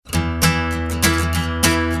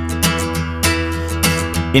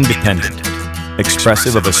Independent.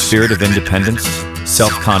 Expressive of a spirit of independence,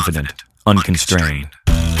 self-confident, unconstrained.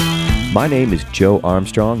 My name is Joe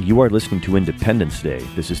Armstrong. You are listening to Independence Day.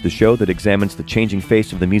 This is the show that examines the changing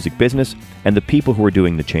face of the music business and the people who are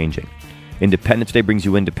doing the changing. Independence Day brings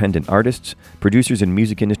you independent artists, producers, and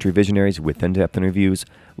music industry visionaries with in-depth interviews,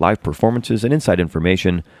 live performances, and inside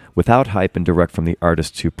information without hype and direct from the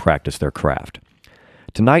artists who practice their craft.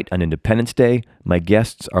 Tonight on Independence Day, my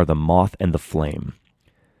guests are the Moth and the Flame.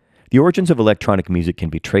 The origins of electronic music can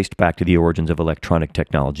be traced back to the origins of electronic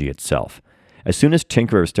technology itself. As soon as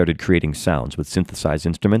tinkerers started creating sounds with synthesized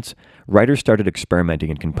instruments, writers started experimenting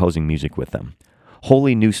and composing music with them.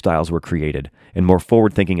 Wholly new styles were created, and more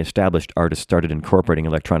forward-thinking established artists started incorporating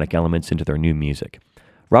electronic elements into their new music.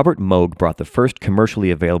 Robert Moog brought the first commercially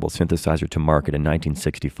available synthesizer to market in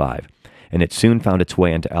 1965, and it soon found its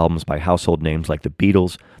way into albums by household names like the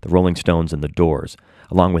Beatles, the Rolling Stones, and the Doors,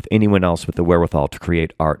 along with anyone else with the wherewithal to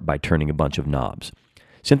create art by turning a bunch of knobs.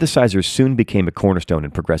 Synthesizers soon became a cornerstone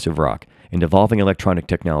in progressive rock, and evolving electronic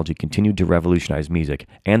technology continued to revolutionize music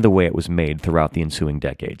and the way it was made throughout the ensuing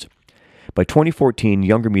decades. By 2014,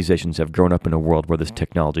 younger musicians have grown up in a world where this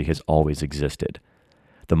technology has always existed.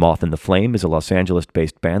 The Moth and the Flame is a Los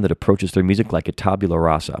Angeles-based band that approaches their music like a tabula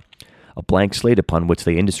rasa, a blank slate upon which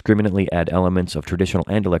they indiscriminately add elements of traditional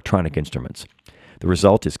and electronic instruments. The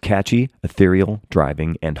result is catchy, ethereal,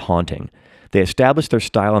 driving, and haunting. They established their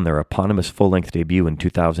style on their eponymous full-length debut in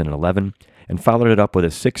 2011 and followed it up with a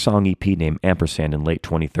 6-song EP named Ampersand in late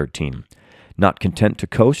 2013. Not content to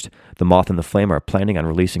coast, the Moth and the Flame are planning on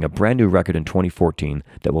releasing a brand new record in 2014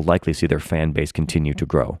 that will likely see their fan base continue to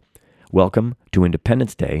grow. Welcome to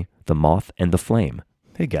Independence Day, the Moth and the Flame.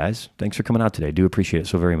 Hey guys, thanks for coming out today. Do appreciate it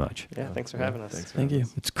so very much. Yeah, thanks for having us. Thank you.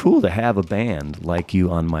 It's cool to have a band like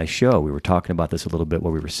you on my show. We were talking about this a little bit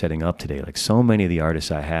while we were setting up today. Like so many of the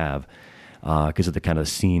artists I have, because of the kind of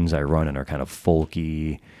scenes I run in are kind of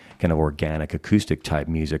folky, kind of organic, acoustic type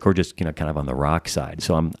music, or just kind of on the rock side.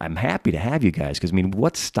 So I'm happy to have you guys because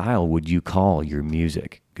what style would you call your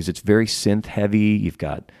music? Because it's very synth heavy. You've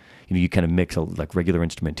got you kind of mix like regular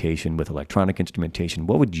instrumentation with electronic instrumentation.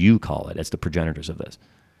 What would you call it as the progenitors of this?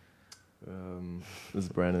 This is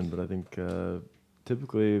Brandon, but I think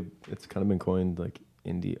typically it's kind of been coined like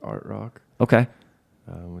indie art rock. Okay.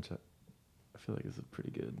 Which I feel like is a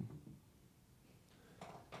pretty good,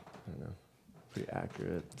 I don't know, pretty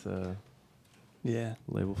accurate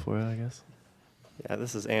label for it, I guess. Yeah,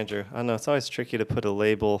 this is Andrew. I know it's always tricky to put a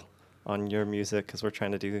label on your music because we're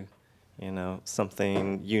trying to do,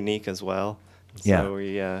 something unique as well. Yeah.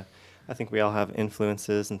 So I think we all have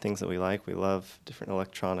influences and things that we like. We love different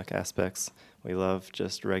electronic aspects. We love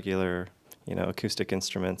just regular, acoustic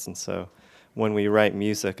instruments. And so when we write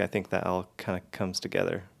music, I think that all kind of comes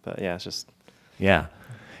together. But yeah, it's just... Yeah.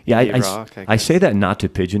 I say that not to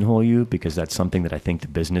pigeonhole you because that's something that I think the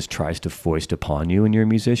business tries to foist upon you when you're a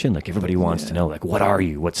musician. Like everybody wants to know, like, what are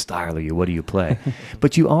you? What style are you? What do you play?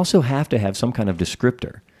 But you also have to have some kind of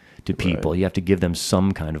descriptor to people. Right. You have to give them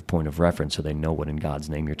some kind of point of reference so they know what in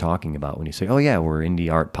God's name you're talking about when you say, oh yeah, we're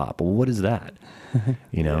indie art pop. Well, what is that?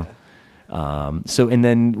 Yeah. And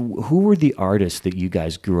then who were the artists that you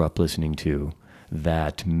guys grew up listening to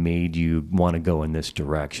that made you want to go in this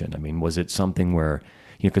direction? I mean, was it something where,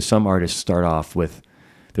 because some artists start off with,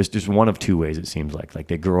 there's one of two ways it seems like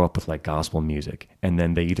they grow up with like gospel music and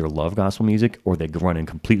then they either love gospel music or they run in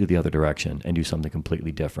completely the other direction and do something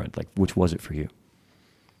completely different. Like, which was it for you?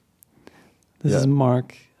 This is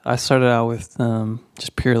Mark. I started out with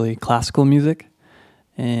just purely classical music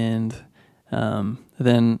and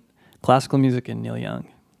then classical music and Neil Young.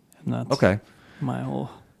 And that's my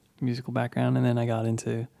whole musical background. And then I got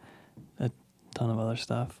into a ton of other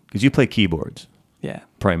stuff. Because you play keyboards. Yeah.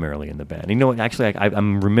 Primarily in the band. Actually,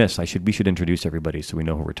 I'm remiss. We should introduce everybody so we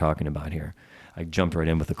know who we're talking about here. I jumped right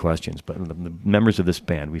in with the questions, but the members of this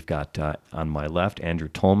band, we've got on my left, Andrew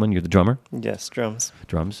Tolman. You're the drummer? Yes, drums.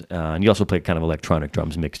 Drums. And you also play kind of electronic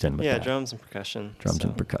drums mixed in with that. Yeah, drums and percussion. Drums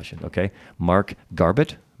and percussion, okay. Mark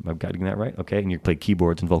Garbett, am I getting that right? Okay, and you play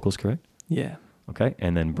keyboards and vocals, correct? Yeah. Okay,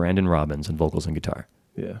 and then Brandon Robbins on vocals and guitar.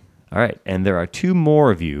 Yeah. All right, and there are two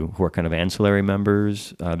more of you who are kind of ancillary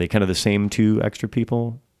members. Are they kind of the same two extra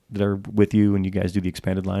people that are with you when you guys do the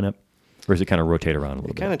expanded lineup? Or does it kind of rotate around a little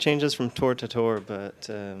bit? It kind of changes from tour to tour, but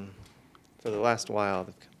for the last while,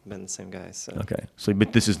 they've been the same guys. So. Okay,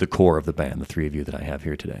 but this is the core of the band, the three of you that I have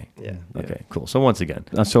here today. Yeah. Okay, cool. So once again,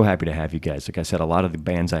 I'm so happy to have you guys. Like I said, a lot of the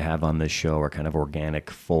bands I have on this show are kind of organic,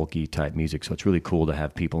 folky type music, so it's really cool to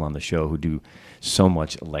have people on the show who do so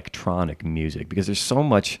much electronic music because there's so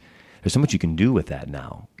much you can do with that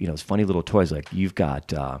now. It's funny little toys like you've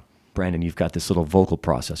got Brandon, you've got this little vocal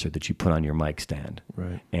processor that you put on your mic stand.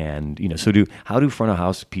 Right. And, so how do front of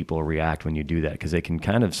house people react when you do that? Because they can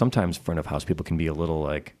kind of, sometimes front of house people can be a little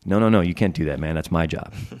like, no, you can't do that, man. That's my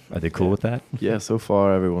job. Are they cool with that? Yeah, so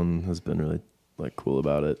far everyone has been really like cool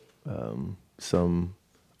about it. Some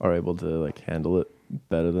are able to like handle it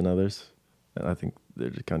better than others. And I think they're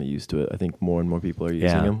just kind of used to it. I think more and more people are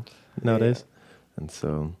using them nowadays. And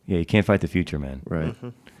so, yeah, you can't fight the future, man. right.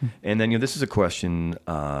 Mm-hmm. And then, this is a question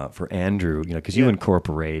for Andrew, because you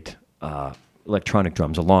incorporate electronic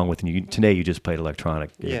drums along with, today you just played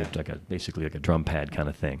electronic, basically like a drum pad kind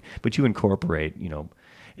of thing. But you incorporate,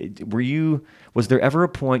 was there ever a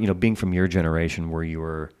point, being from your generation, where you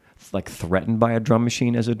were like threatened by a drum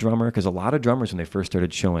machine as a drummer? Because a lot of drummers, when they first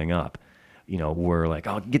started showing up, were like,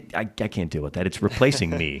 I can't deal with that. It's replacing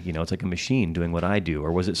me. It's like a machine doing what I do.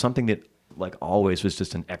 Or was it something that like always was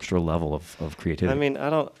just an extra level of creativity? I mean, I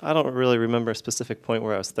don't really remember a specific point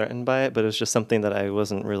where I was threatened by it, but it was just something that I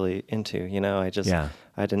wasn't really into. I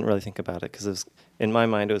didn't really think about it because in my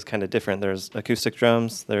mind it was kind of different. There's acoustic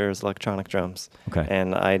drums, there's electronic drums,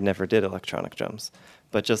 and I never did electronic drums.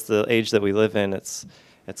 But just the age that we live in, it's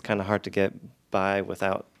kind of hard to get by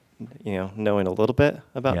without knowing a little bit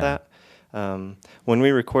about that. When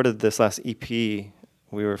we recorded this last EP, we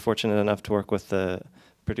were fortunate enough to work with a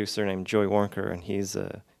producer named Joey Warnker, and he's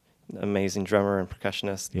an amazing drummer and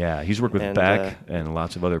percussionist. Yeah, he's worked with Beck and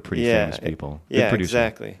lots of other pretty famous people. Good producer.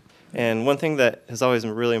 Exactly. And one thing that has always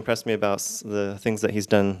really impressed me about the things that he's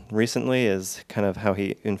done recently is kind of how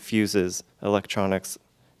he infuses electronics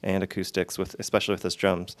and acoustics, especially with his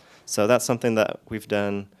drums. So that's something that we've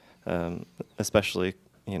done, especially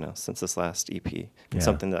since this last EP. It's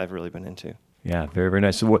something that I've really been into. Yeah, very, very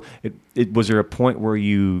nice. So was there a point where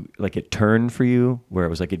you, like, it turned for you, where it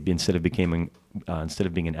was like instead of being an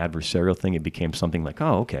adversarial thing, it became something like,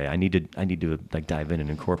 oh, okay, I need to like dive in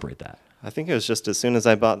and incorporate that? I think it was just as soon as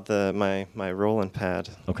I bought my Roland pad.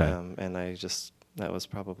 Okay. And that was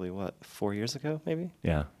probably 4 years ago, maybe?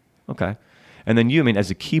 Yeah. Okay. And then you,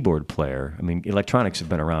 as a keyboard player, electronics have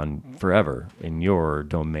been around forever in your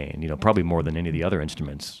domain, probably more than any of the other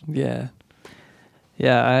instruments. Yeah.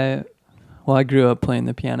 Yeah, I grew up playing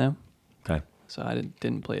the piano. Okay. So I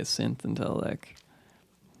didn't play a synth until like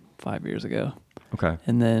 5 years ago. Okay.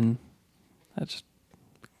 And then I just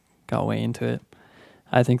got way into it.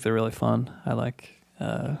 I think they're really fun.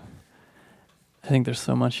 I think there's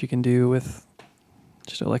so much you can do with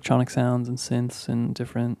just electronic sounds and synths and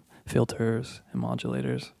different filters and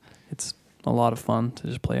modulators. It's a lot of fun to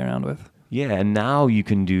just play around with. Yeah, and now you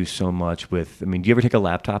can do so much with, do you ever take a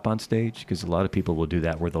laptop on stage? Because a lot of people will do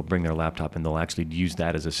that, where they'll bring their laptop and they'll actually use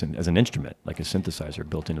that as an instrument, like a synthesizer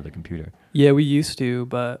built into the computer. Yeah, we used to,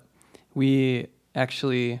 but we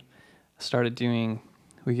actually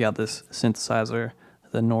we got this synthesizer,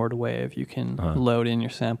 the Nordwave. You can load in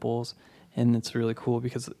your samples, and it's really cool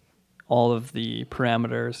because all of the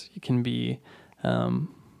parameters can be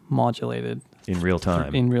modulated in real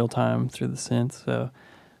time through the synth. So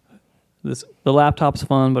the laptop's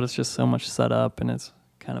fun, but it's just so much setup, and it's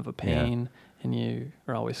kind of a pain, and you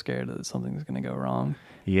are always scared that something's going to go wrong.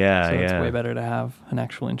 Yeah, so it's way better to have an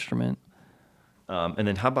actual instrument. And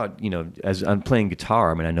then how about, as I'm playing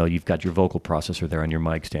guitar, I know you've got your vocal processor there on your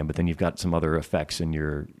mic stand, but then you've got some other effects in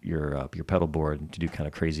your pedal board to do kind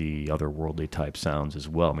of crazy otherworldly type sounds as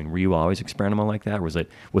well. Were you always experimental like that? Or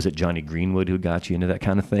was it Johnny Greenwood who got you into that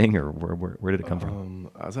kind of thing, or where did it come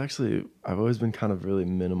from? I've always been kind of really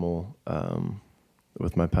minimal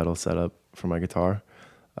with my pedal setup for my guitar,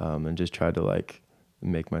 and just tried to like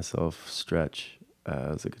make myself stretch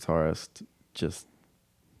as a guitarist just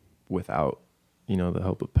without the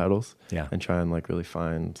help of pedals, and try and like really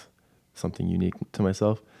find something unique to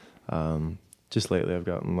myself. Just lately I've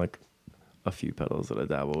gotten like a few pedals that I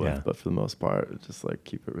dabble with, but for the most part, just like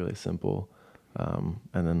keep it really simple, and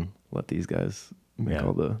then let these guys make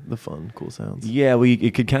all the fun, cool sounds. Yeah, well,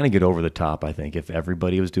 it could kind of get over the top, I think, if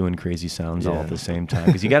everybody was doing crazy sounds all at the same time.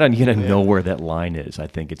 Because you gotta know where that line is. I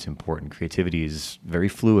think it's important. Creativity is very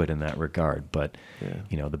fluid in that regard. But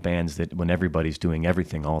the bands that when everybody's doing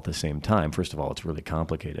everything all at the same time, first of all, it's really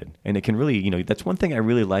complicated, and it can really, that's one thing I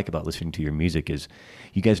really like about listening to your music is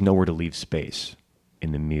you guys know where to leave space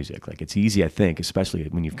in the music. Like, it's easy, I think, especially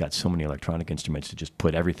when you've got so many electronic instruments, to just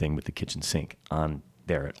put everything with the kitchen sink on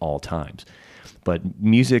there at all times. But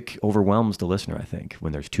music overwhelms the listener, I think,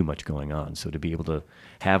 when there's too much going on. So to be able to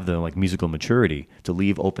have the musical maturity to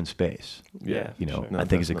leave open space, I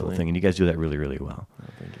think is a cool thing. And you guys do that really, really well. Oh,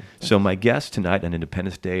 thank you. So my guests tonight on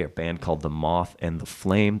Independence Day are a band called The Moth and the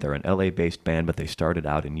Flame. They're an LA-based band, but they started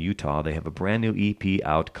out in Utah. They have a brand new EP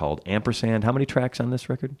out called Ampersand. How many tracks on this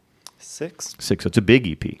record? 6. So it's a big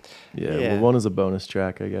EP. Yeah, Yeah. well, one is a bonus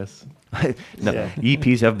track, I guess. No, Yeah.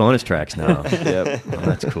 EPs have bonus tracks now. Yep. Oh,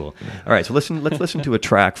 that's cool. All right, so let's listen to a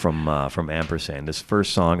track from Ampersand. This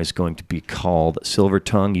first song is going to be called Silver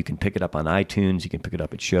Tongue. You can pick it up on iTunes. You can pick it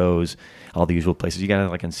up at shows, all the usual places. You got it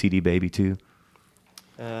like on CD Baby too.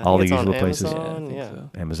 All the it's on usual places. Amazon, think yeah. so.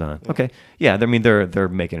 Amazon. Okay. Yeah, I mean they're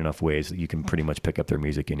making enough ways that you can pretty much pick up their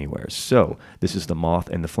music anywhere. So this is The Moth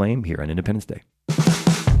and the Flame here on Independence Day.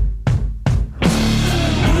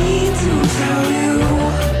 Need to tell you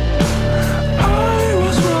I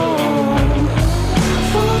was wrong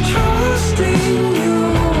for trusting you.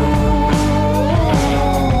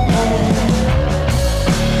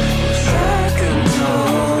 Second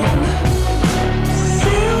tongue,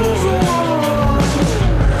 silver one,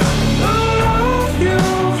 I love your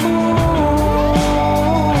voice.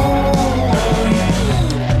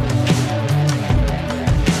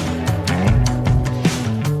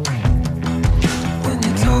 When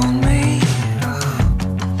you told me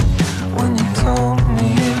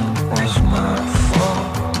it was my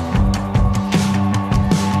fault,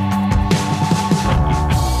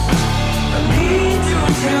 I need to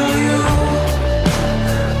tell you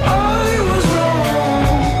I was wrong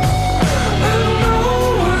and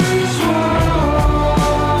always was.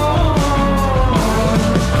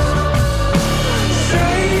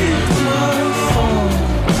 Say it's my fault,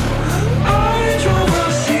 I drove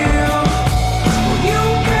us here when you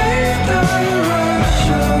gave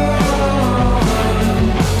direction.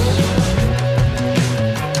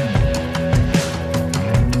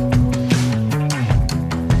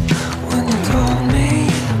 When you told me,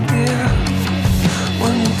 yeah,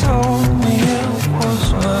 when you told me it was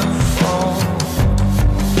my fault.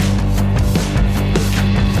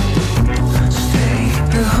 Stay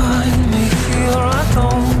behind me, feel I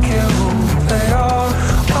don't care who they are.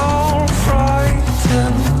 All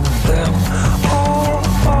frighten them, all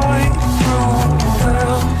fight through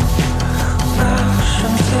them. Mash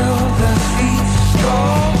until their feet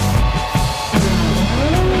stop.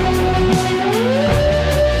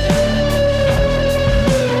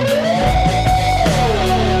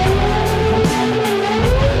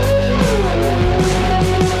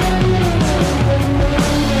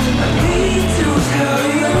 I need to tell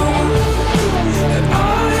you that I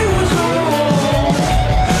was wrong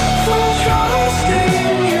for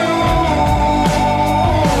trusting you.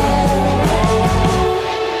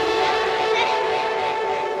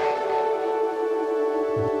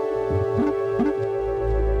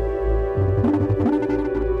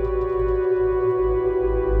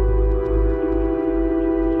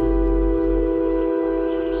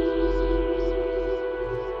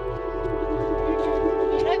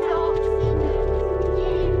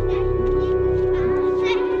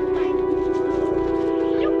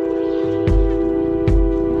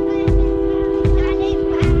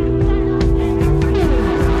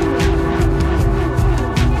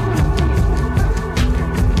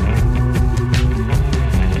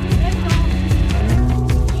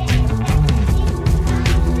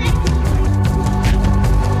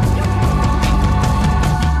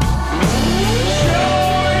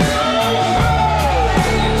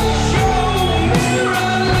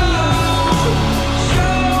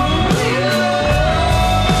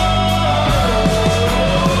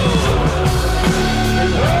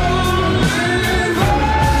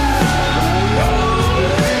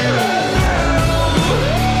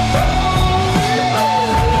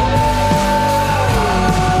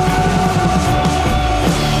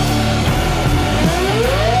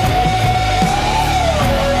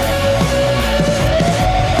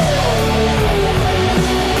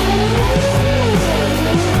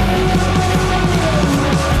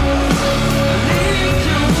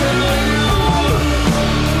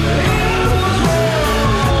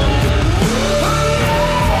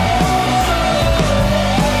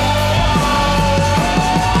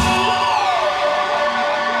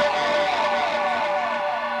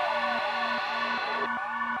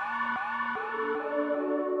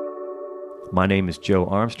 My name is Joe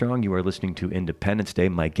Armstrong. You are listening to Independence Day.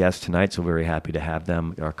 My guests tonight, so very happy to have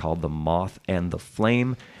them, are called The Moth and the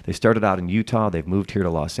Flame. They started out in Utah. They've moved here to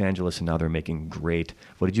Los Angeles, and now they're making great,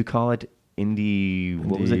 what did you call it?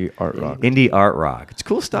 What was it? Art rock. Indie art rock. It's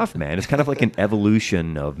cool stuff, man. It's kind of like an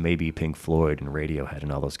evolution of maybe Pink Floyd and Radiohead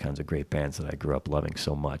and all those kinds of great bands that I grew up loving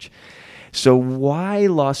so much. So why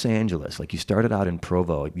Los Angeles? Like, you started out in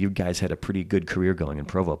Provo. You guys had a pretty good career going in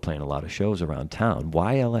Provo, playing a lot of shows around town.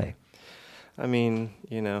 Why LA? I mean,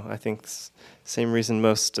 I think same reason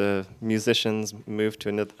most musicians move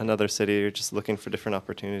to another city. You're just looking for different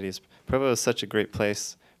opportunities. Provo is such a great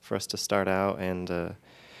place for us to start out, and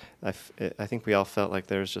I think we all felt like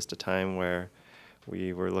there was just a time where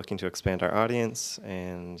we were looking to expand our audience,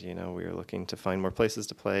 and we were looking to find more places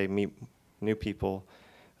to play, meet new people.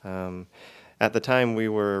 At the time, we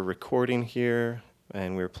were recording here,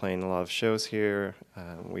 and we were playing a lot of shows here.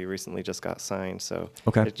 We recently just got signed, so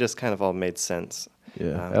it just kind of all made sense.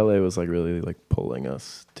 Yeah, LA was like really like pulling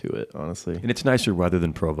us to it, honestly. And it's nicer weather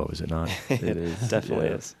than Provo, is it not? It is. Definitely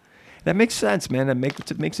yeah. is. That makes sense, man. It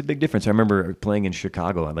makes a big difference. I remember playing in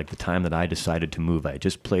Chicago at like the time that I decided to move. I had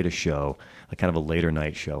just played a show, like kind of a later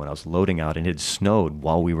night show, and I was loading out, and it had snowed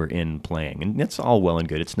while we were in playing. And it's all well and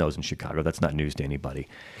good. It snows in Chicago. That's not news to anybody.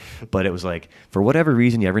 But it was like, for whatever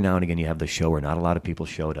reason, every now and again you have the show where not a lot of people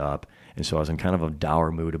showed up. And so I was in kind of a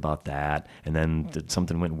dour mood about that. And then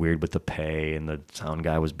something went weird with the pay, and the sound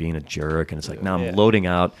guy was being a jerk. And it's like, now I'm loading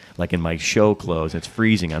out like in my show clothes. It's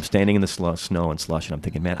freezing. I'm standing in the snow and slush, and I'm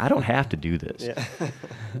thinking, man, I don't have to do this. Yeah.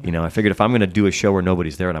 I figured if I'm going to do a show where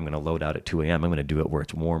nobody's there and I'm going to load out at 2 a.m., I'm going to do it where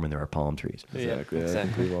it's warm and there are palm trees. Exactly. Yeah, I think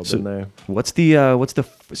exactly. we've all been there.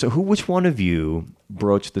 Which one of you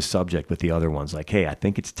broached the subject with the other ones? Like, hey, I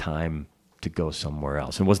think it's time to go somewhere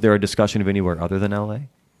else. And was there a discussion of anywhere other than LA?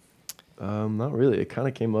 Not really. It kind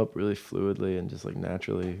of came up really fluidly and just like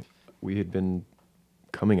naturally. We had been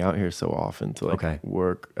coming out here so often to like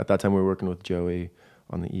work. At that time, we were working with Joey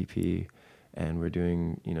on the EP, and we're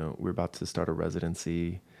doing, we're about to start a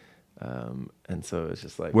residency. And so it's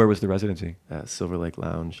just like... Where was the residency? At Silver Lake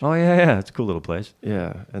Lounge. Oh, yeah. It's a cool little place.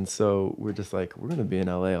 Yeah. And so we're just like, we're going to be in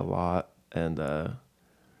LA a lot. And so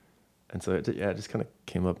it just kind of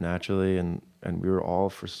came up naturally. And we were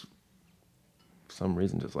all, for some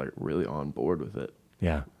reason, just like really on board with it.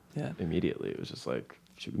 Yeah. Immediately. It was just like,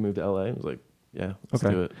 should we move to LA? It was like, yeah, let's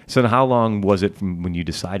do it. So how long was it from when you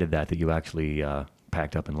decided that you actually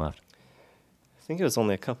packed up and left? I think it was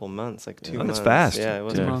only a couple months, like 2 months. That's fast. Yeah, it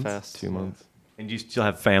was pretty fast. 2 months. And you still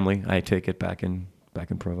have family, I take it, back in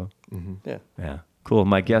Provo? Mm-hmm. Yeah. Yeah. Cool.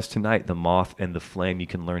 My guest tonight, The Moth and the Flame. You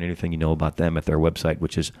can learn anything you know about them at their website,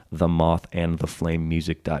 which is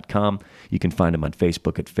themothandtheflamemusic.com. You can find them on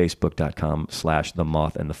Facebook at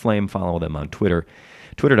facebook.com/themothandtheflame. Follow them on Twitter,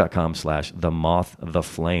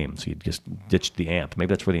 twitter.com/themothandtheflame. So you just ditched the amp. Maybe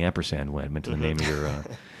that's where the ampersand went into the name of your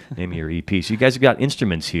EP. So you guys have got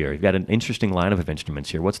instruments here. You've got an interesting lineup of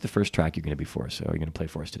instruments here. What's the first track you're going to be for us? So you're going to play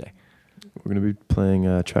for us today? We're going to be playing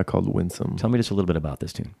a track called Winsome. Tell me just a little bit about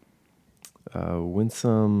this tune.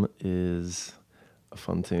 Winsome is a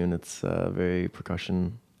fun tune. It's very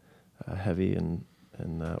percussion heavy and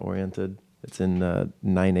oriented. It's in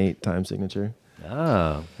 9/8 time signature.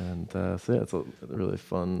 Oh. And it's a really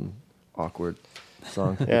fun, awkward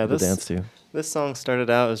song to dance to. This song started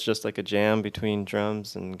out as just like a jam between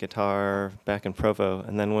drums and guitar back in Provo.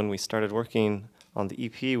 And then when we started working on the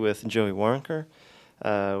EP with Joey Waronker,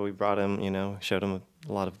 we brought him, showed him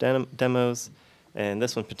a lot of demos. And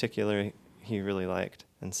this one particularly he really liked.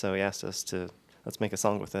 And so he asked us let's make a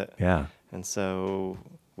song with it. Yeah. And so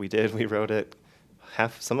we did. We wrote it,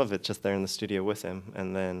 some of it just there in the studio with him.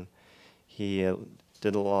 And then he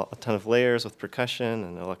did a ton of layers with percussion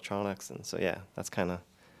and electronics. And so, that's kind of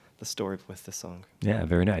the story with this song. Yeah,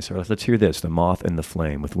 very nice. All right, let's hear this, The Moth and the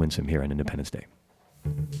Flame with Winsome here on Independence Day.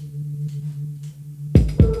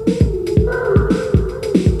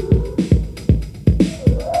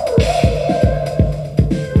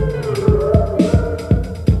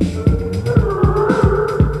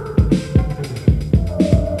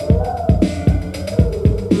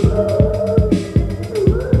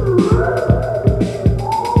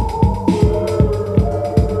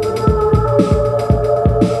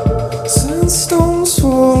 Sandstone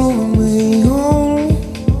swallow me whole.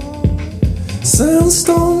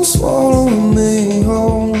 Sandstone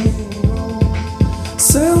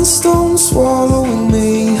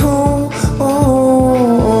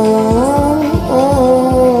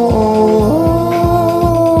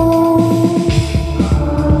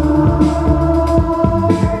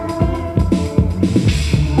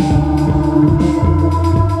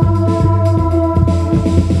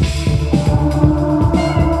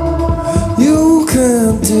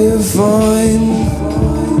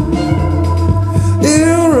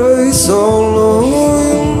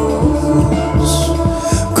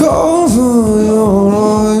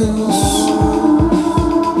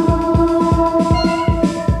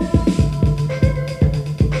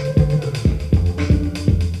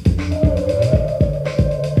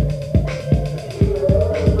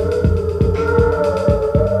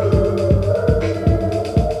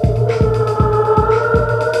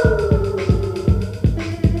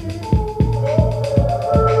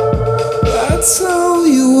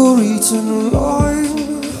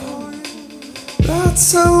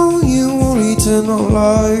in our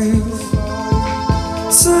life.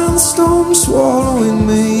 Sandstorm swallowing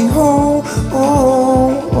me whole.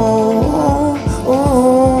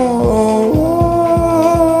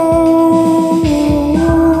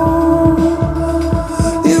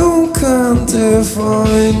 You can't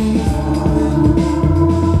define,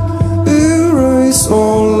 erase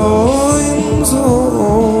all lines.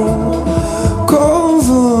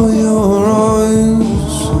 Cover your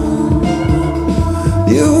eyes.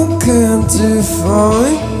 You can't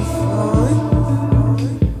define.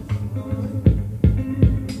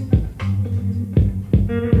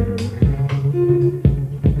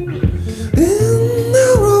 In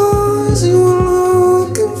their eyes, you were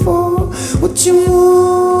looking for what you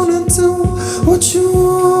wanted to, what you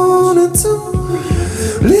wanted to.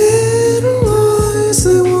 Little eyes,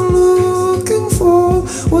 they were looking for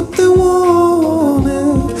what they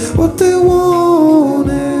wanted, what they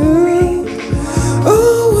wanted.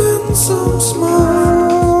 Oh, and some smile.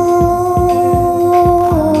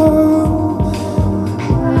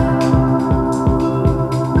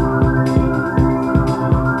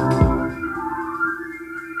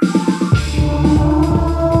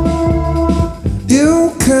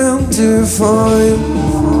 You can't define,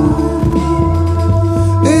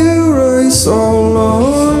 erase all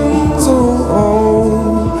lines.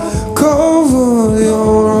 Cover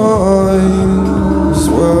your eyes.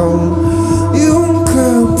 Well, you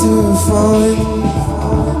can't define,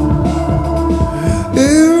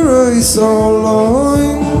 erase all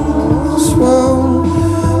lines. Well,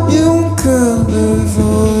 you can't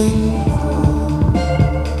define.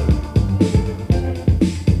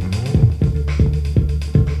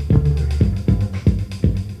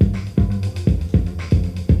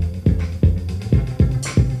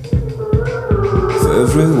 If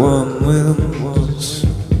everyone wins,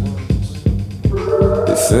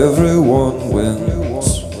 if everyone wins,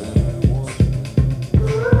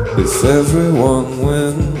 if everyone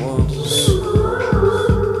wins,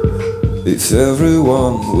 if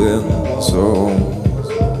everyone wins, oh.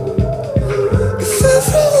 If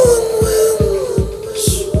everyone wins.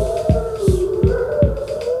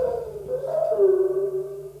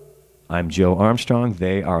 I'm Joe Armstrong.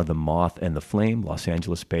 They are The Moth and the Flame, Los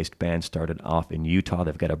Angeles-based band, started off in Utah.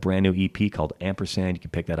 They've got a brand new EP called Ampersand. You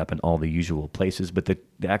can pick that up in all the usual places. But the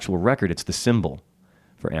actual record, it's the symbol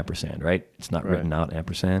for ampersand, right? It's not written out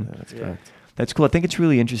ampersand. Yeah, that's correct. That's cool. I think it's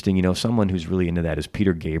really interesting. You know, someone who's really into that is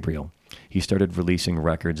Peter Gabriel. He started releasing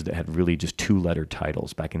records that had really just two-letter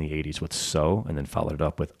titles back in the 80s with So, and then followed it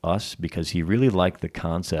up with Us, because he really liked the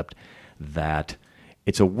concept that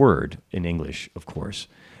it's a word in English, of course,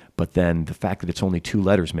 but then the fact that it's only two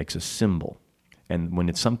letters makes a symbol. And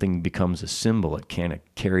when something becomes a symbol, it kind of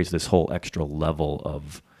carries this whole extra level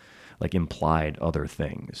of like implied other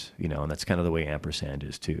things, you know, and that's kind of the way ampersand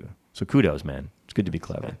is too. So kudos, man. It's good to be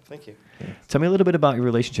clever. Yeah, thank you. Tell me a little bit about your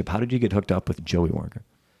relationship. How did you get hooked up with Joey Waronker?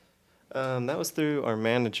 That was through our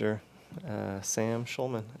manager, Sam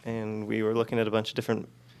Schulman, and we were looking at a bunch of different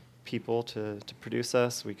people to produce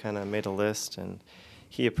us. We kind of made a list, and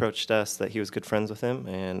he approached us that he was good friends with him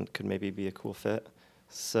and could maybe be a cool fit.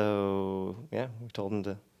 So yeah, we told him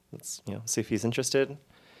to see if he's interested.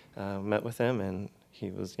 Met with him, and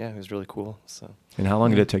he was really cool. So. And how long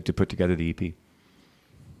did it take to put together the EP?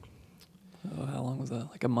 Oh, how long was that?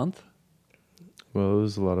 Like a month? Well, it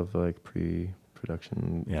was a lot of like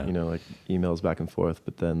pre-production, Yeah. you know, like emails back and forth,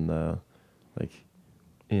 but then like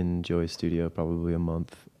in Joey's studio, probably a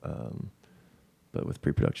month, but with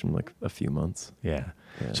pre-production, like a few months. Yeah.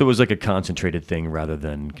 Yeah. So it was like a concentrated thing rather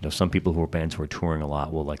than, you know, some people who are bands who are touring a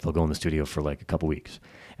lot will they'll go in the studio for like a couple weeks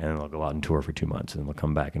and then they'll go out and tour for 2 months and then they'll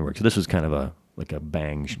come back and work. So this was kind of a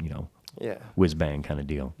bang, you know, Yeah. whiz bang kind of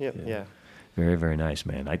deal. Yep. Yeah. Very, very nice,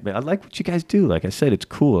 man. I like what you guys do. Like I said, it's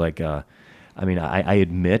cool. Like, I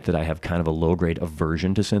admit that I have kind of a low-grade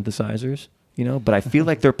aversion to synthesizers, you know, but I feel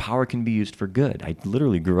like their power can be used for good. I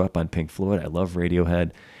literally grew up on Pink Floyd. I love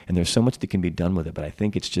Radiohead, and there's so much that can be done with it, but I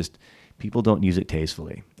think it's just people don't use it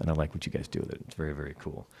tastefully, and I like what you guys do with it. It's very, very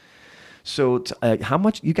cool. So how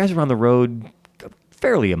much, you guys are on the road a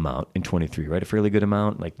fairly amount in 23, right? A fairly good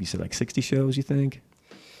amount? Like you said, like 60 shows, you think?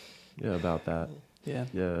 Yeah, about that. Yeah.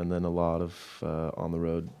 Yeah, and then a lot of on the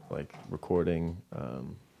road, like recording.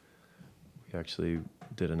 We actually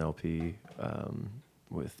did an LP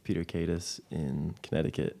with Peter Cadis in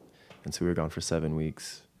Connecticut, and so we were gone for 7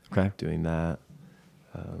 weeks. Okay. Doing that.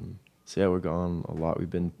 So yeah, we're gone a lot.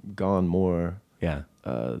 We've been gone more Yeah.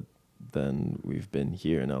 than we've been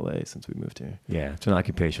here in LA since we moved here. Yeah, it's an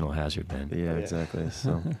occupational hazard, man. Yeah, exactly.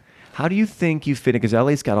 So How do you think you fit in? Because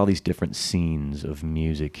LA's got all these different scenes of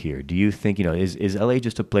music here. Do you think, is LA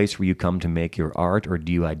just a place where you come to make your art, or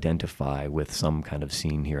do you identify with some kind of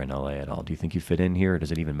scene here in LA at all? Do you think you fit in here, or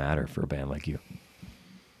does it even matter for a band like you?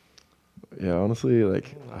 yeah, honestly,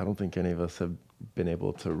 like I don't think any of us have been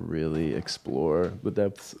able to really explore the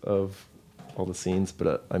depths of all the scenes,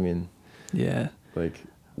 but I mean, Yeah. like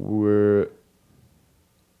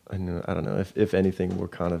I don't know, if anything, we're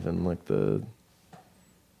kind of in like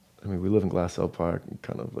we live in Glass Cell Park,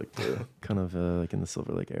 kind of like like in the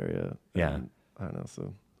Silver Lake area. Yeah. And I don't know,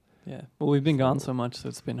 so Yeah. Well, we've been gone so much, so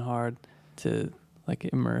it's been hard to like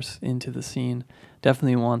immerse into the scene.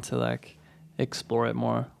 Definitely want to like explore it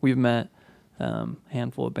more. We've met a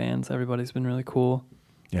handful of bands. Everybody's been really cool.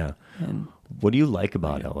 Yeah. And What do you like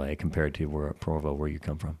about LA compared to Provo, where you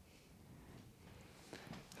come from?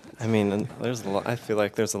 I mean, and there's a lot. I feel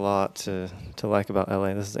like there's a lot to like about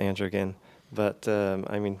LA. This is Andrew again, but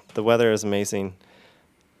I mean, the weather is amazing.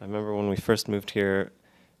 I remember when we first moved here,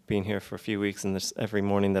 being here for a few weeks, and just every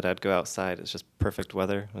morning that I'd go outside, it's just perfect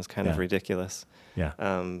weather. It was kind of Yeah. ridiculous. Yeah.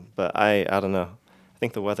 But I don't know. I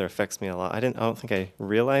think the weather affects me a lot. I don't think I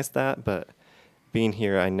realized that, but being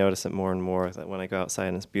here, I notice it more and more that when I go outside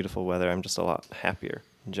and it's beautiful weather, I'm just a lot happier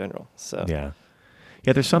in general. So Yeah.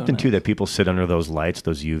 Yeah, there's something too nice. that people sit under those lights,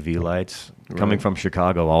 those UV lights. Coming Right. from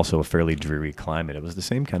Chicago, also a fairly dreary climate. It was the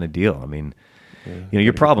same kind of deal. I mean, yeah,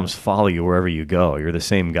 your problems follow you wherever you go. You're the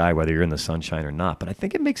same guy whether you're in the sunshine or not. But I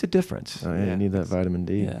think it makes a difference. Oh, yeah, Yeah. you need that vitamin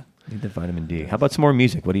D. yeah. You need the vitamin D. How about some more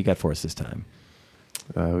music? What do you got for us this time?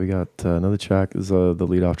 We got another track. This is the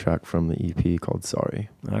lead-off track from the EP called Sorry.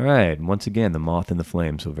 All right. And once again, the Moth and the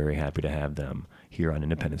Flame. So very happy to have them here on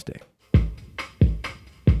Independence Day.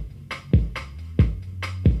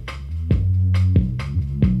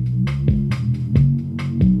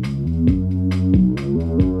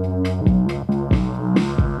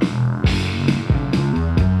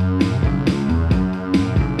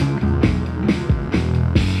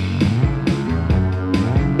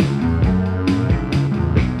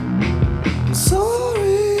 I'm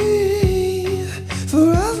sorry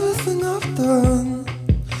for everything I've done,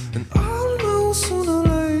 and I'll know sooner or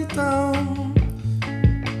later.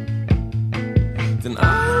 Then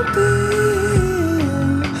I'll be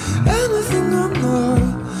anything I'm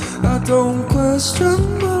not. I don't question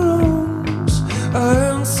my wrongs, I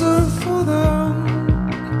answer for them.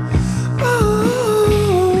 Oh.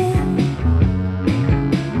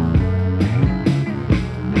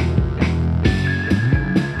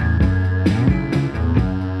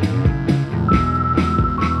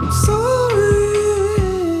 I'm sorry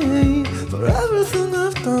for everything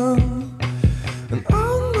I've done, and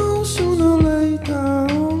I'll know sooner or later.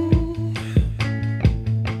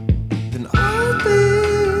 Then I'll be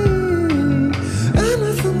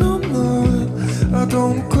anything I'm not. I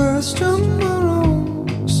don't question my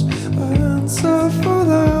wrongs, I answer for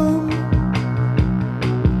them.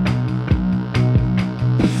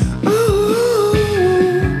 Oh.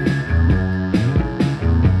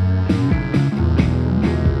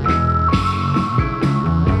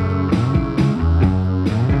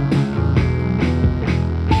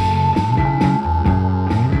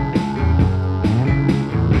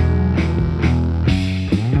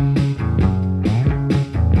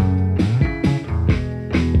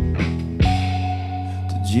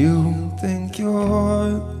 Did you think your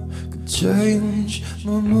heart could change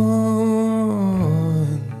my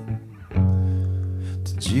mind?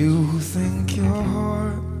 Did you think your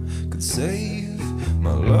heart could save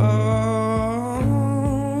my life?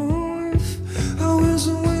 How is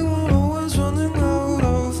it we were always running out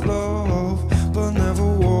of love, but never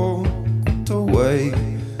walked away?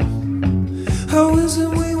 How is it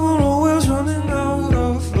we were always running out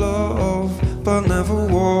of love, but never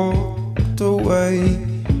walked away?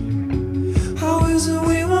 How is it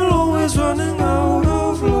we were always running out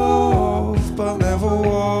of love, but never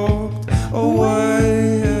walked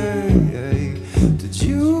away? Did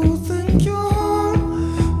you think your heart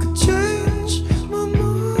could change my mind?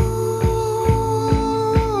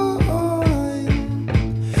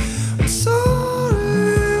 I'm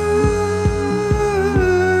sorry.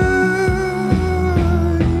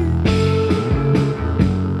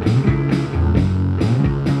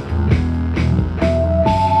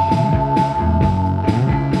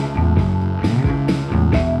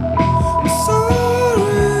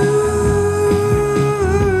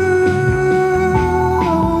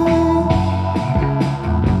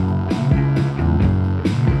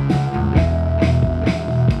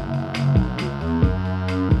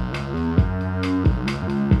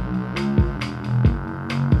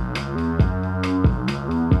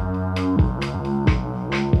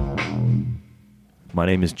 My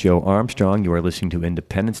name is Joe Armstrong. You are listening to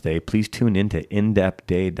Independence Day. Please tune in to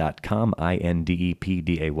indepday.com,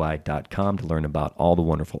 INDEPDAY.com, to learn about all the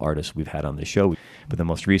wonderful artists we've had on the show. But the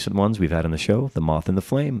most recent ones we've had on the show, The Moth and the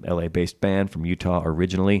Flame, LA-based band from Utah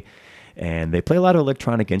originally, and they play a lot of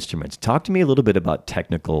electronic instruments. Talk to me a little bit about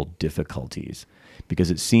technical difficulties, because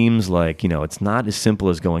it seems like, it's not as simple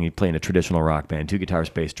as you play in a traditional rock band, 2 guitars,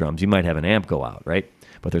 bass, drums. You might have an amp go out, right?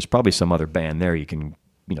 But there's probably some other band there you can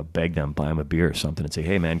beg them, buy them a beer or something and say,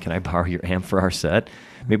 hey man, can I borrow your amp for our set?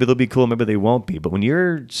 Maybe they'll be cool, maybe they won't be. But when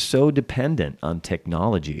you're so dependent on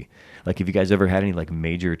technology, like have you guys ever had any like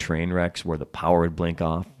major train wrecks where the power would blink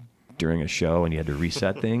off during a show and you had to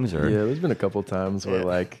reset things? Or Yeah, there's been a couple times where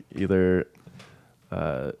like either,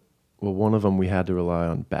 one of them we had to rely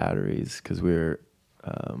on batteries because we were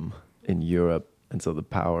in Europe, and so the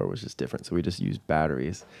power was just different. So we just used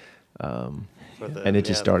batteries. And it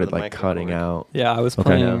just started like cutting out. Yeah, I was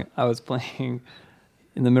playing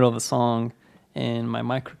in the middle of a song, and my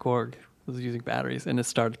microKORG was using batteries, and it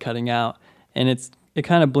started cutting out. And it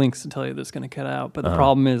kind of blinks to tell you that it's going to cut out, but the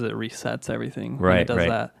problem is it resets everything when it does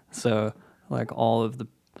that. So like all of the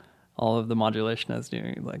modulation I was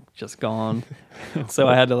doing like just gone. So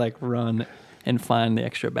I had to like run and find the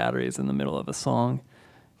extra batteries in the middle of a song.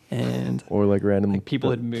 And or like randomly people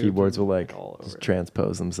had moved keyboards will like all over. just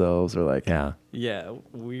transpose themselves or like yeah,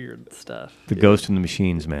 weird stuff. The ghost in the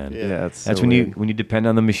machines, man. Yeah, that's so when weird. you depend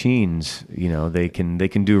on the machines. They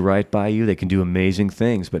can do right by you. They can do amazing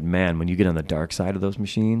things. But man, when you get on the dark side of those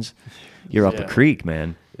machines, you're up a creek,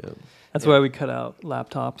 man. Yeah. That's why we cut out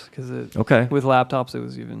laptops, because with laptops it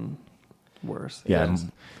was even worse. Yeah,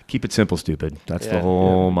 and keep it simple, stupid. That's the Yeah.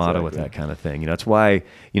 whole Yeah, motto with that kind of thing. That's why,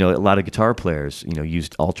 a lot of guitar players,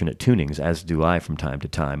 used alternate tunings, as do I from time to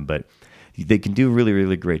time, but they can do really,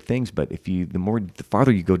 really great things. But the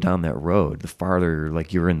farther you go down that road, the farther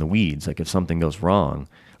like you're in the weeds. Like if something goes wrong,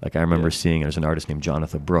 like I remember seeing, there's an artist named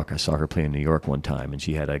Jonathan Brooke. I saw her play in New York one time, and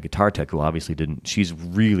she had a guitar tech who obviously didn't, she's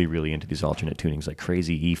really, really into these alternate tunings, like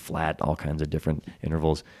crazy E flat, all kinds of different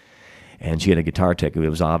intervals. And she had a guitar tech who it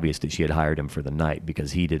was obvious that she had hired him for the night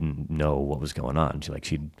because he didn't know what was going on.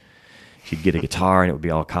 She'd get a guitar and it would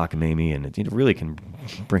be all cockamamie, and it really can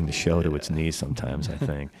bring the show to its knees sometimes, I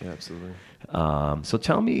think. Yeah, absolutely. So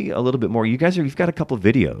tell me a little bit more. You've got a couple of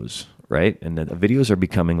videos, right? And the videos are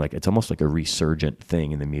becoming it's almost like a resurgent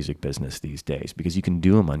thing in the music business these days, because you can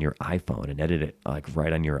do them on your iPhone and edit it like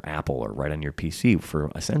right on your Apple or right on your PC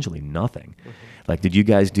for essentially nothing. Mm-hmm. Like, did you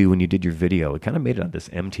guys do, when you did your video, it kind of made it on this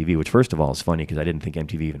MTV, which first of all is funny because I didn't think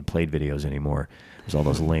MTV even played videos anymore. It was all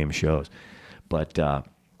those lame shows. But,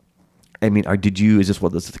 is this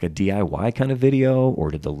like a DIY kind of video,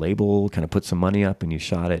 or did the label kind of put some money up and you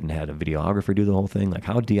shot it and had a videographer do the whole thing? Like,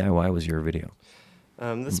 how DIY was your video?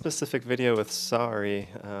 This specific video with Sorry,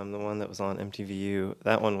 the one that was on MTVU,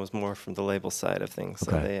 that one was more from the label side of things.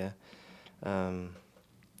 Okay. So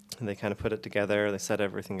they kind of put it together. They set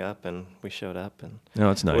everything up, and we showed up. And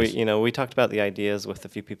it's nice. we talked about the ideas with a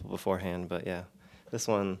few people beforehand, but yeah, this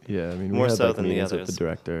one. Yeah, I mean, more we had, so than the meetings others. with the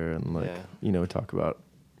director and talk about,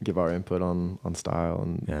 give our input on style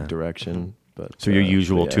and direction. But so your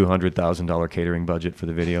usual $200,000 catering budget for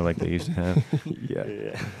the video, like they used to have.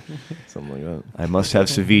 yeah, something like that. I must have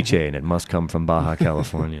ceviche, and it must come from Baja,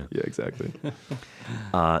 California. Yeah, exactly.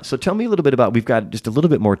 So tell me a little bit about. We've got just a little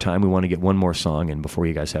bit more time. We want to get one more song in before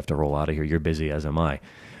you guys have to roll out of here. You're busy, as am I.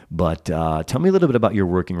 But tell me a little bit about your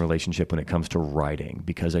working relationship when it comes to writing,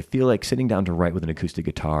 because I feel like sitting down to write with an acoustic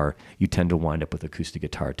guitar, you tend to wind up with acoustic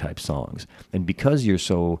guitar type songs. And because you're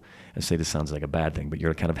so, I say this sounds like a bad thing, but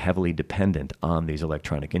you're kind of heavily dependent on these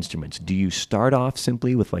electronic instruments, do you start off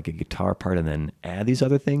simply with like a guitar part and then add these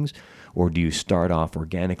other things? Or do you start off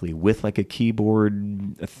organically with like a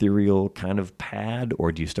keyboard, ethereal kind of pad?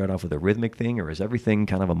 Or do you start off with a rhythmic thing? Or is everything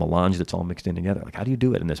kind of a melange that's all mixed in together? Like, how do you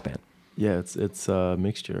do it in this band? Yeah, it's a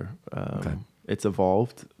mixture. It's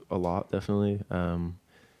evolved a lot, definitely.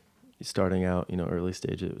 Starting out, early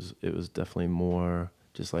stage, it was definitely more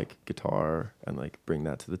just like guitar and like bring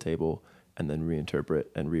that to the table and then reinterpret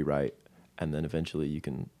and rewrite, and then eventually you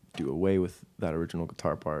can do away with that original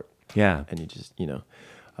guitar part. Yeah, and you just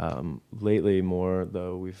lately more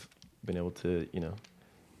though we've been able to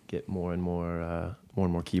get more and more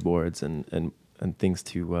keyboards and things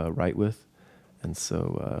to write with, and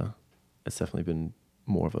so. It's definitely been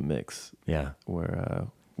more of a mix. Yeah, where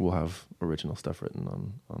we'll have original stuff written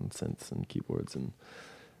on synths and keyboards and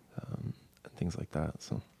things like that.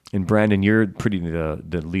 So. And Brandon, you're pretty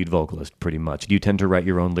the lead vocalist, pretty much. Do you tend to write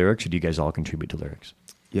your own lyrics, or do you guys all contribute to lyrics?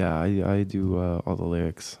 Yeah, I do all the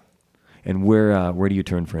lyrics. And where do you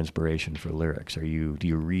turn for inspiration for lyrics? Do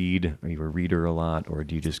you read? Are you a reader a lot, or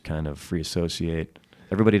do you just kind of free associate?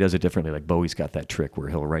 Everybody does it differently. Like Bowie's got that trick where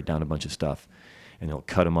he'll write down a bunch of stuff, and he'll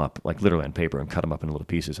cut them up, like literally on paper, and cut them up into little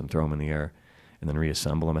pieces and throw them in the air, and then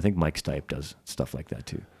reassemble them. I think Mike Stipe does stuff like that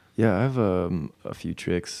too. Yeah, I have a few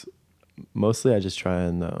tricks. Mostly, I just try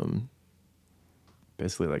and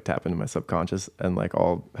basically like tap into my subconscious, and like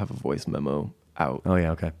I'll have a voice memo out. Oh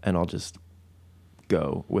yeah, okay. And I'll just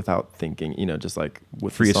go without thinking, just like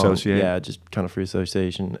with free the song. associate. Yeah, just kind of free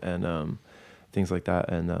association and things like that,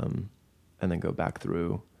 and then go back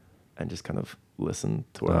through and just kind of listen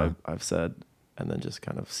to what I've said, and then just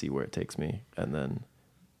kind of see where it takes me, and then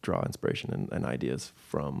draw inspiration and ideas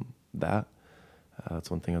from that. That's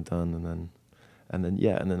one thing I've done, and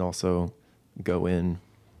then also go in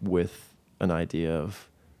with an idea of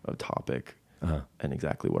a topic and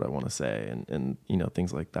exactly what I want to say, and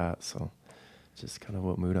things like that. So just kind of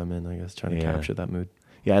what mood I'm in, I guess, trying to capture that mood.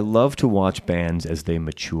 Yeah, I love to watch bands as they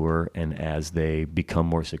mature and as they become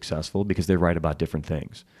more successful, because they write about different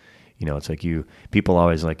things. It's like people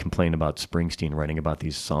always like complain about Springsteen writing about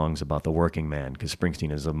these songs about the working man, because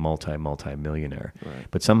Springsteen is a multi-millionaire. Right.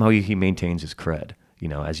 But somehow he maintains his cred,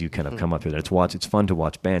 as you kind of come up with it. It's fun to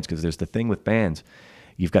watch bands, because there's the thing with bands,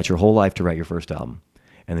 you've got your whole life to write your first album,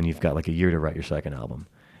 and then you've got like a year to write your second album.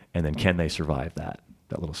 And then can they survive that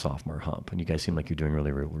little sophomore hump? And you guys seem like you're doing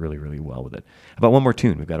really, really, really, really well with it. How about one more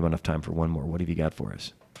tune? We've got enough time for one more. What have you got for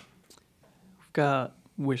us? We've got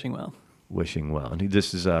Wishing Well. Wishing Well. And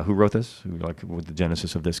this is, who wrote this? Who, like, with the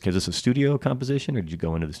genesis of this? Is this a studio composition, or did you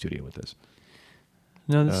go into the studio with this?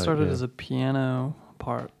 No, this started as a piano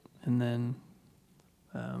part, and then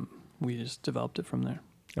we just developed it from there.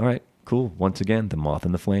 All right, cool. Once again, The Moth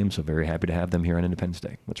and the Flame. So very happy to have them here on Independence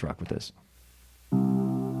Day. Let's rock with this.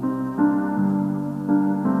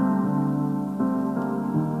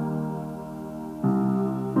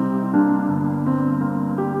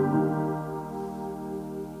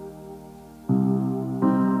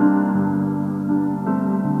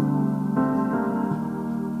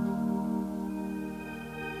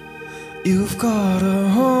 You've got a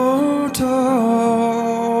heart of,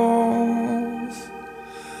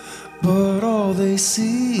 but all they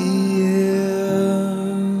see is.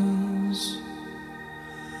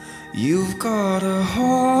 You've got a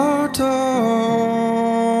heart of,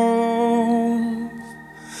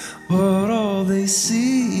 but all they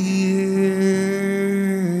see is.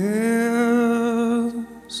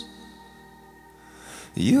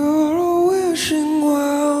 You're a wishing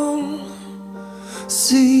well.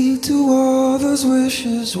 See to others'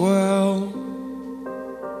 wishes well,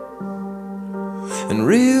 and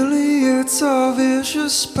really it's a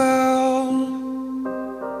vicious spell.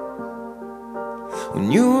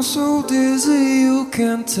 When you're so dizzy you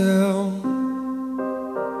can't tell.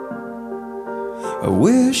 I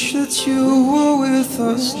wish that you were with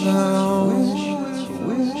us now.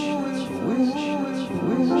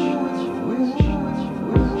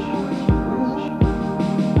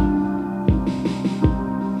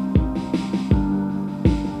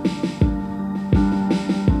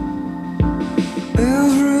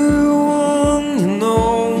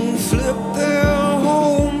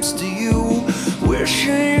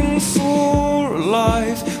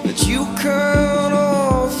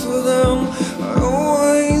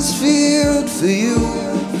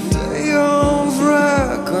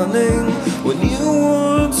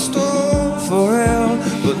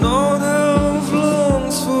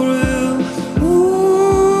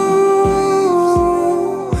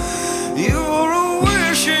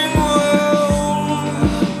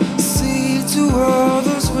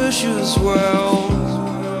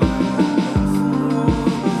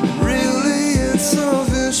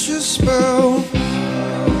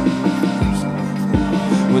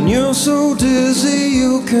 You're so dizzy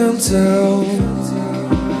you can't tell.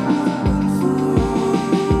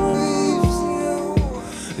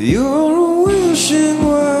 You're a wishing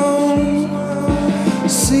well.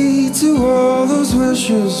 See to all those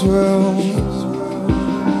wishes well.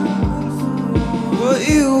 What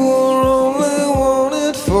you were only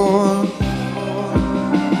wanted for.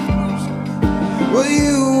 What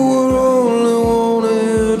you were only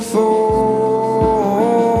wanted for.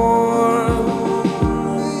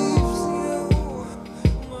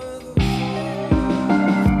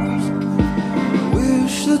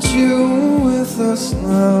 You with us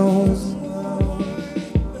now.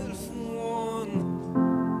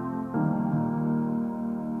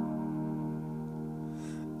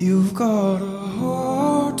 You've got a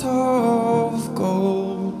heart of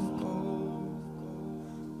gold,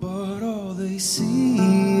 but all they see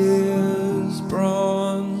is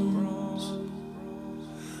bronze.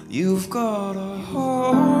 You've got a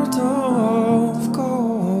heart of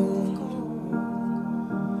gold,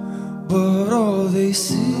 but all they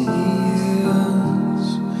see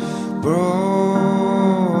is bronze.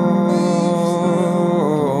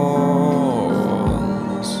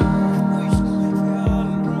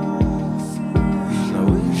 I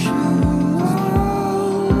wish you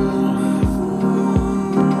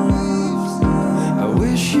well. I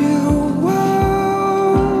wish you well.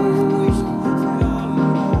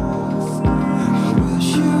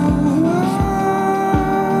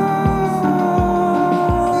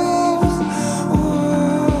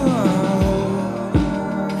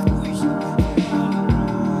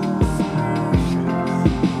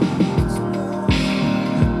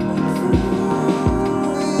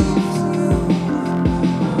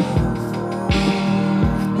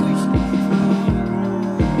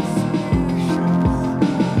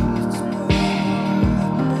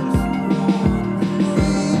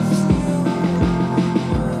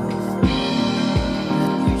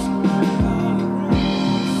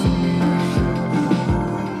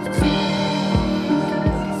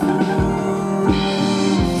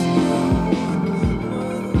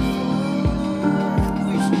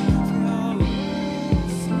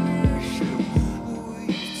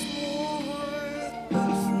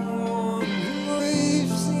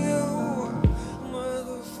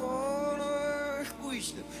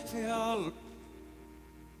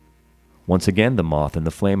 Once again, The Moth and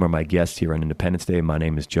the Flame are my guests here on Independence Day. My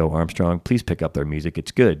name is Joe Armstrong. Please pick up their music.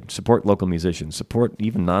 It's good. Support local musicians. Support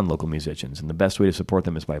even non-local musicians. And the best way to support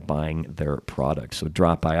them is by buying their products. So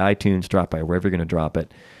drop by iTunes, drop by wherever you're going to drop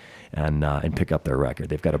it, and pick up their record.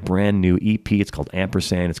 They've got a brand new EP. It's called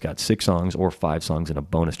Ampersand. It's got 6 songs or 5 songs and a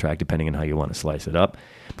bonus track, depending on how you want to slice it up.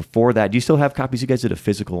 Before that, do you still have copies? You guys did a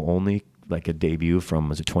physical only, like a debut from,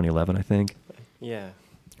 was it 2011, I think? Yeah.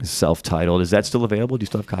 Self-titled. Is that still available? Do you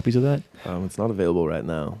still have copies of that? It's not available right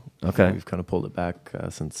now. Okay. We've kind of pulled it back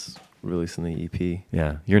since releasing the EP. Yeah, you're in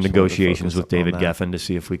Just wanted to negotiations focus with David on that. Geffen to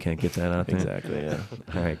see if we can't get that out there. Exactly, yeah.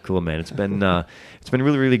 All right, cool, man. It's been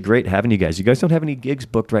really, really great having you guys. You guys don't have any gigs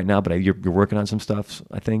booked right now, but you're working on some stuff,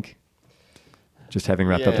 I think. Just having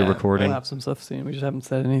wrapped up the Yeah. recording. We'll have some stuff soon. We just haven't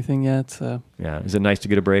said anything yet. So Yeah, is it nice to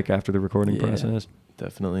get a break after the recording Yeah. process?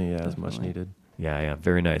 Definitely, yeah, it's much Definitely. needed. Yeah,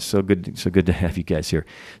 very nice. So good to have you guys here.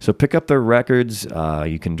 So pick up their records.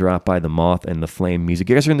 You can drop by The Moth and the Flame Music.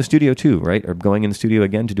 You guys are in the studio too, right? Or going in the studio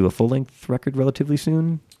again to do a full-length record relatively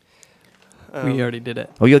soon? we already did it.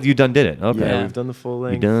 Oh, you done did it. Okay. Yeah, we've done the full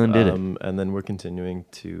length. done did it. And then we're continuing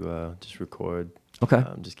to just record. Okay.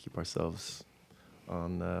 Just keep ourselves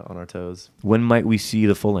on our toes. When might we see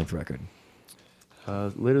the full-length record?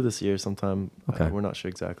 Later this year sometime. Okay. We're not sure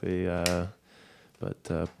exactly,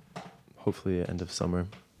 but hopefully end of summer.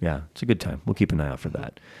 Yeah, it's a good time. We'll keep an eye out for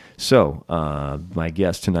that. So, my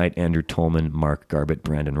guests tonight, Andrew Tolman, Mark Garbett,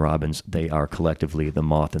 Brandon Robbins, they are collectively The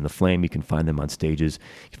Moth and the Flame. You can find them on stages.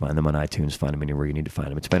 You can find them on iTunes. Find them anywhere you need to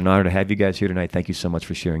find them. It's been an honor to have you guys here tonight. Thank you so much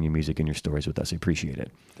for sharing your music and your stories with us. I appreciate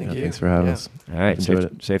it. Thank you. Thanks for having Yeah. us. All right, Enjoyed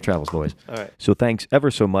it. safe travels, boys. All right. So thanks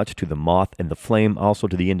ever so much to The Moth and the Flame, also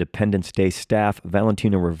to the Independence Day staff,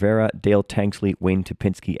 Valentino Rivera, Dale Tanksley, Wayne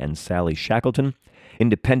Topinski, and Sally Shackleton.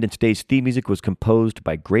 Independence Day's theme music was composed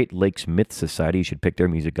by Great Lakes Myth Society. You should pick their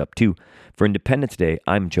music up too. For Independence Day,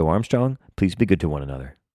 I'm Joe Armstrong. Please be good to one another.